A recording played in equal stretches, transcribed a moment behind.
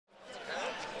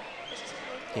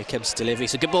Here comes delivery,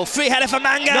 it's a good ball, free header for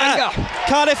Manga!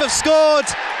 Cardiff have scored!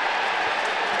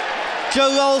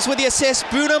 Joe Rolls with the assist,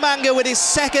 Bruno Manga with his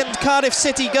second Cardiff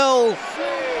City goal.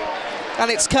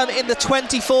 And it's come in the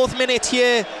 24th minute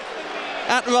here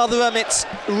at Rotherham. It's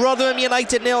Rotherham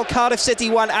United 0, Cardiff City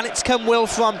 1, and it's come well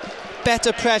from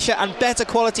better pressure and better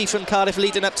quality from Cardiff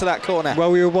leading up to that corner.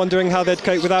 Well, we were wondering how they'd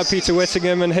cope without Peter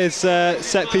Whittingham and his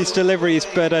set-piece deliveries,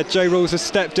 but Joe Rolls has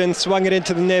stepped in, swung it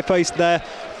into the near post there.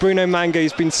 Bruno Manga,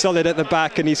 who's been solid at the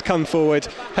back, and he's come forward,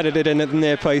 headed it in at the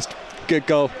near post. Good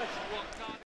goal.